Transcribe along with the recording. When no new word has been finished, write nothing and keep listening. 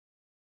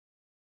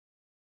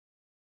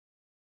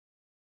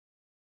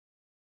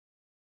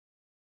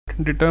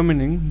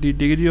determining the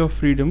degree of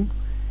freedom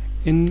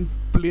in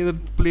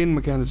plane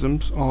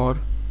mechanisms or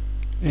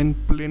in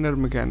planar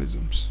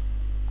mechanisms.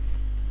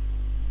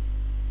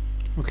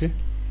 Okay,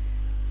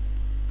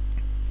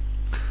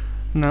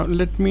 now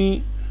let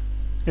me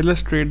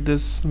illustrate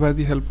this by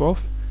the help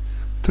of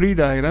 3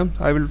 diagrams.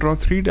 I will draw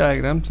 3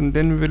 diagrams and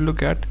then we will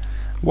look at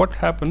what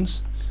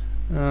happens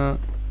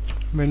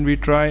when we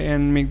try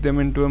and make them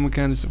into a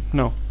mechanism.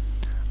 Now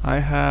I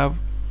have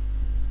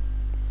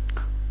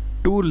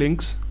 2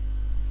 links.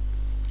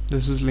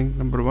 This is link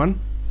number 1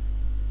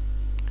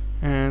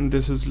 and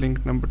this is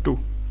link number 2.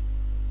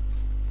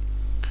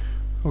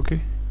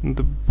 Okay,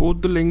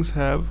 both the links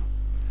have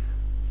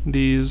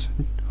these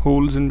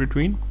holes in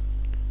between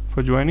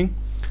for joining.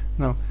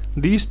 Now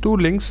these 2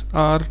 links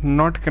are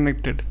not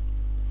connected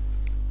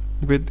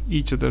with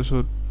each other,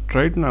 so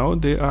right now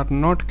they are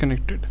not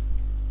connected.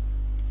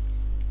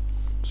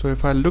 So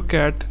if I look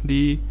at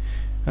the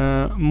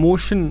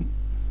motion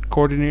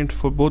coordinates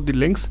for both the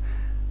links,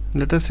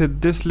 let us say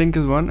this link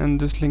is 1 and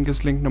this link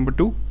is link number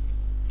 2.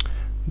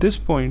 This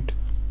point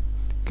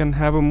can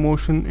have a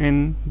motion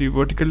in the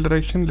vertical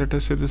direction. Let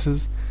us say this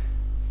is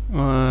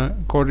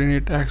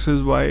coordinate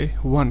axis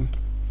y1,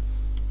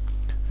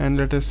 and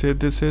let us say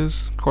this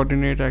is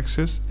coordinate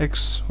axis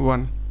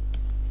x1.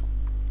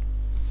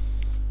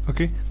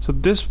 Okay, so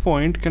this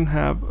point can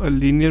have a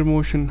linear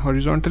motion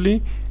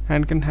horizontally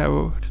and can have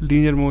a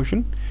linear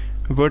motion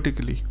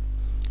vertically,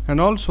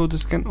 and also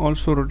this can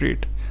also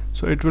rotate,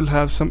 so it will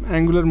have some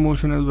angular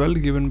motion as well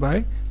given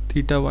by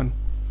θ1.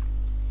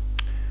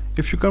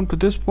 If you come to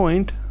this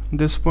point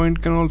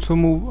can also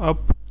move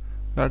up,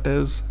 that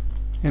is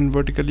in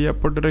vertically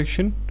upward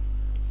direction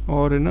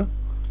or in a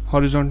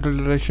horizontal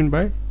direction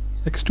by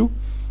x2,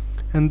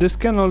 and this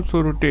can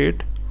also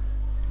rotate,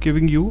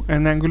 giving you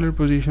an angular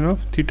position of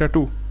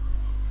θ2.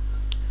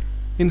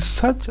 In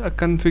such a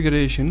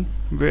configuration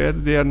where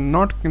they are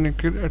not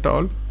connected at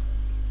all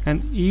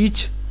and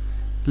each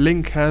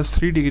link has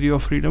 3 degrees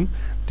of freedom,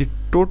 the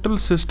total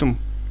system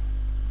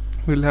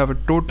will have a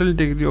total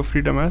degree of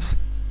freedom as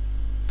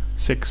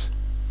 6.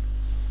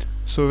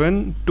 So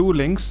when 2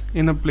 links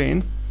in a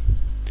plane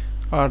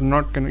are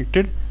not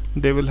connected,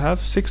 they will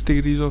have 6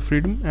 degrees of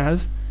freedom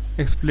as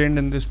explained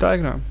in this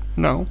diagram.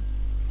 Now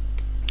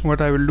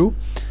what I will do,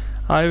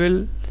 I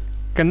will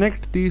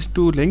connect these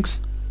 2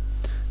 links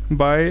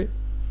by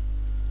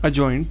a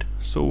joint.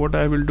 So what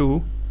I will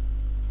do,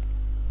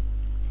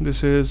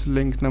 this is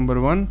link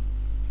number 1,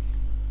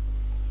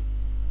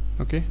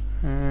 okay,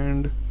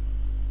 and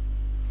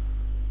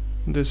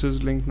this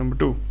is link number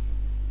 2,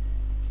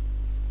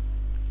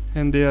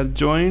 and they are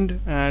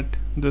joined at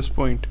this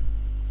point.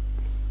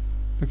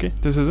 Okay,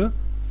 this is a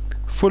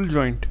full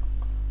joint.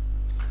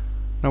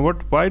 Now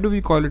why do we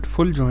call it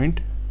full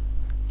joint?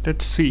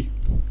 Let's see.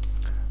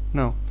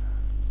 Now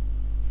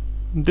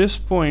this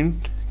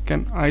point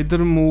can either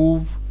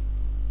move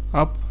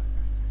up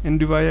in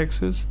the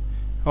y-axis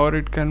or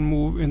it can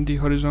move in the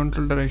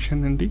horizontal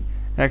direction in the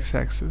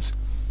x-axis.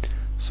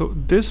 So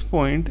this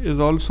point is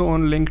also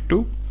on link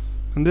 2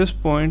 and this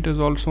point is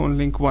also on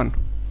link 1.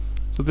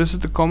 So this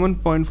is the common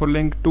point for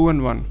link 2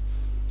 and 1.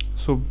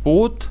 So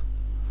both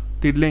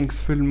the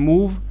links will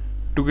move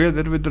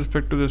together with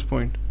respect to this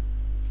point.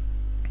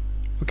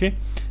 Okay,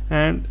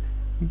 and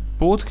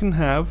both can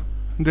have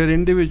their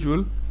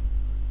individual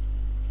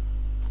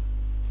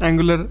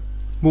angular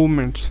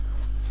movements.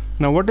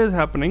 Now what is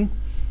happening,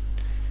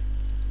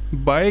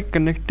 by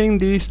connecting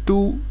these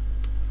 2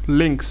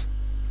 links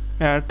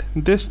at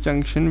this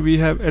junction, we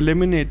have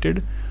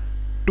eliminated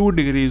 2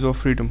 degrees of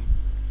freedom.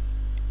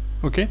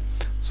 Okay,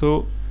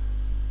 so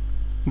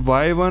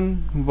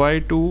y1,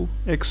 y2,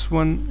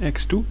 x1,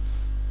 x2,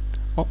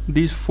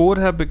 these 4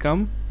 have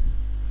become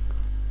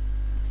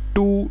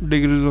 2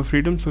 degrees of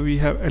freedom, so we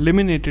have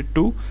eliminated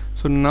 2.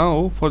 So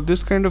now for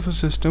this kind of a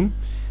system,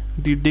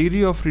 the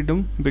degree of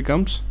freedom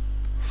becomes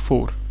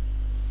 4,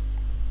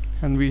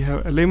 and we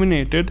have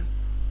eliminated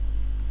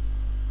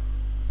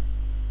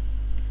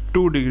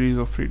 2 degrees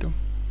of freedom.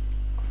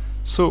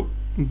 So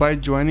by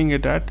joining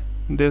it at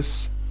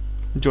this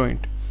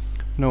joint,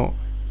 now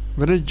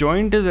when a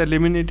joint is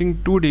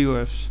eliminating 2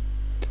 DOFs,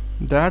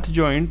 that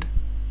joint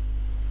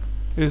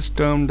is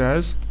termed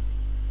as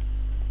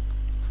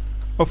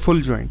a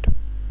full joint.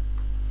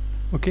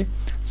 Okay,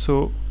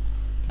 so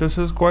this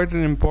is quite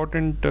an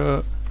important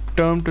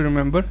term to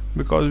remember,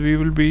 because we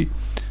will be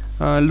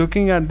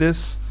looking at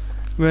this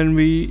when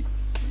we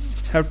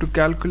have to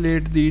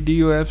calculate the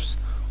DOFs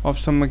of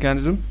some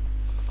mechanism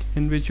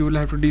in which you will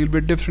have to deal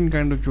with different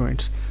kind of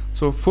joints.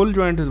 So full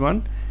joint is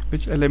one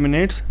which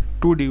eliminates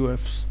 2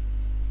 DOFs.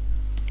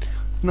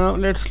 Now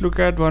let's look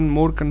at one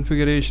more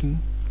configuration.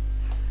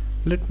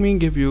 Let me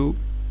give you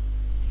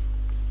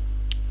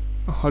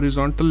a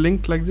horizontal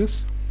link like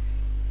this,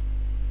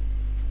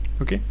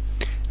 okay,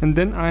 and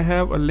then I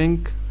have a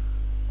link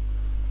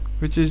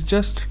which is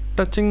just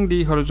touching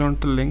the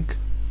horizontal link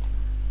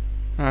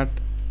at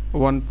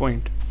one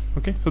point.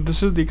 Okay, so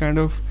this is the kind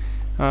of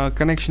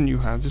connection you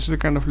have, this is the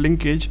kind of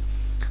linkage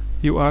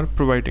you are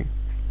providing.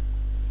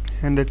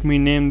 And let me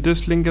name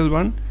this link as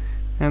 1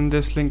 and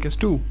this link is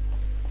 2.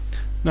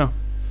 Now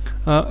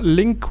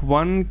link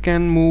 1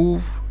 can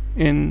move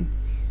in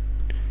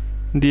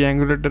the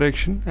angular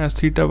direction as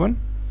theta1,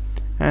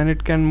 and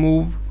it can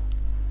move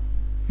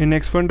in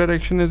x1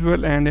 direction as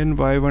well and in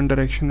y1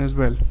 direction as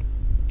well.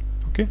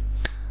 Okay,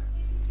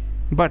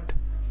 but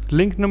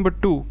link number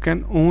 2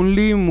 can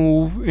only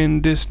move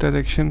in this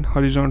direction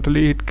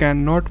horizontally. It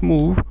cannot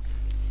move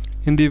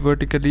in the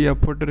vertically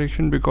upward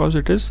direction because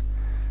it is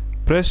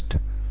pressed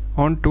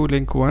onto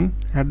link 1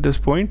 at this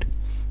point,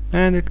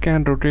 and it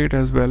can rotate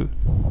as well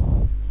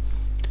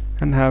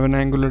and have an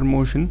angular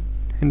motion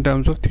in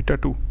terms of theta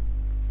 2.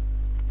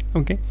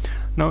 Okay,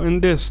 now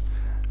in this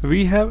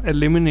we have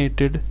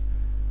eliminated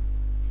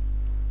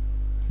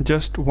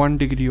just 1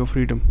 degree of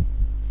freedom,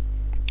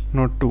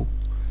 not 2.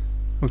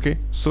 Okay,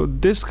 so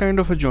this kind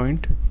of a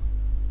joint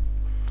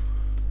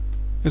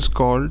is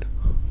called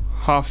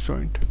half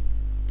joint.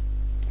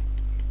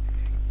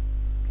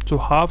 So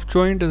half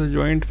joint is a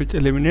joint which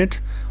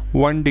eliminates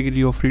 1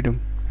 degree of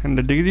freedom, and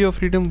the degree of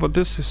freedom for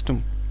this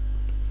system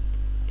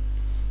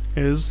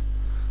is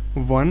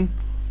 1,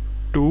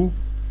 2,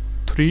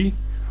 3,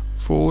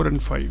 4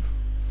 and 5.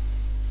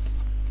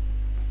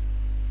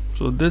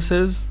 So this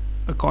is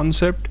a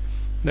concept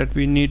that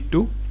we need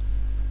to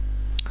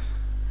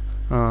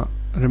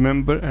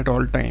remember at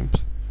all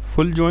times.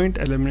 Full joint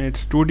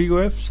eliminates 2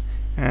 DOFs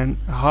and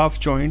half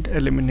joint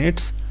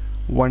eliminates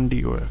 1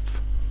 DOF.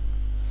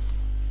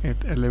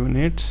 It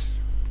eliminates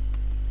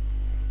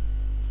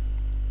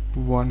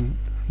 1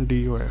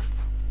 DOF.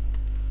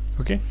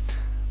 Okay,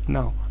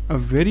 now a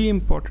very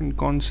important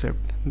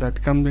concept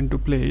that comes into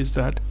play is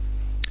that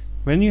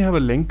when you have a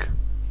link,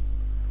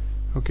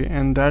 okay,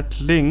 and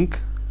that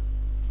link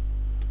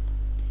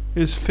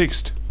is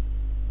fixed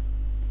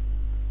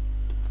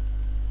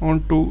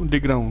onto the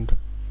ground,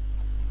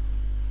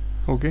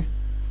 okay,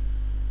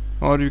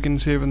 or you can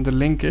say when the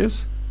link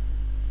is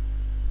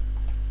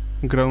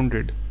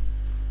grounded.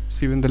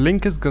 See, when the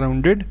link is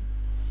grounded,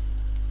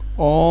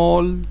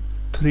 all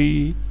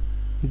 3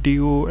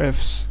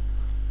 DOFs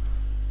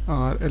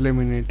are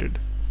eliminated,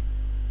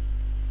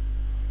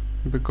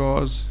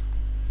 because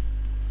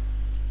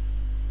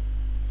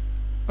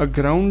a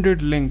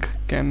grounded link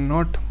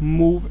cannot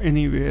move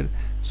anywhere,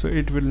 so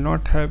it will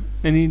not have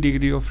any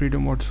degree of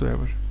freedom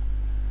whatsoever.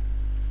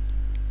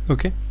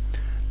 Okay,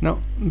 now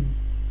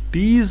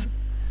these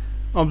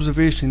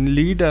observations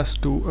lead us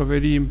to a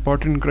very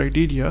important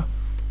criteria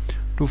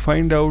to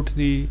find out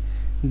the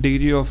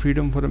degree of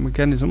freedom for a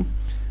mechanism.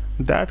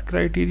 That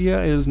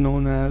criteria is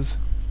known as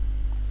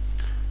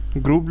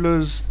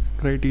Gruebler's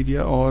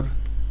criteria or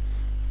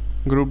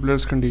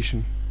Gruebler's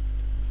condition.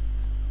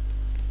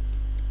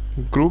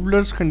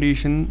 Gruebler's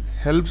condition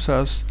helps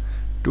us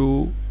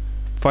to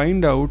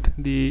find out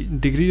the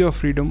degree of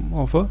freedom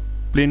of a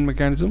plane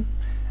mechanism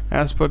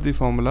as per the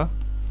formula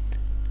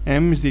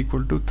m is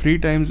equal to 3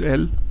 times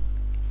L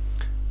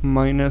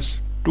minus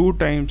 2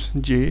 times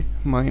J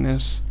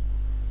minus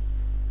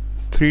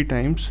 3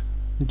 times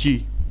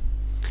G,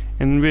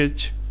 in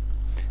which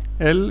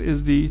L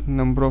is the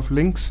number of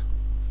links.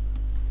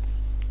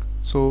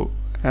 So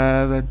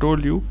as I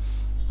told you,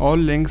 all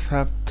links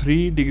have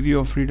 3 degree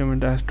of freedom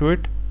attached to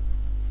it.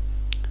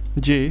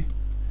 J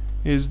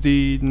is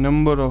the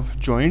number of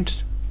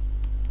joints,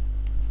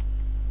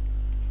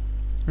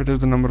 it is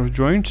the number of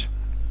joints,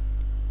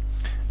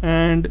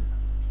 and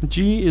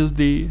G is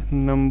the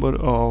number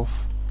of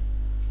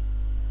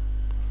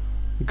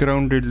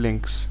grounded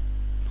links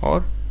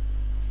or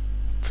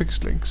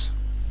fixed links.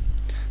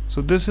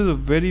 So this is a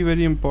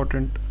very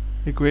important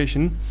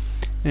equation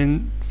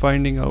in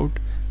finding out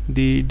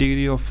the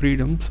degree of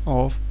freedoms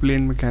of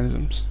plane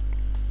mechanisms.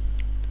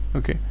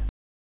 Okay,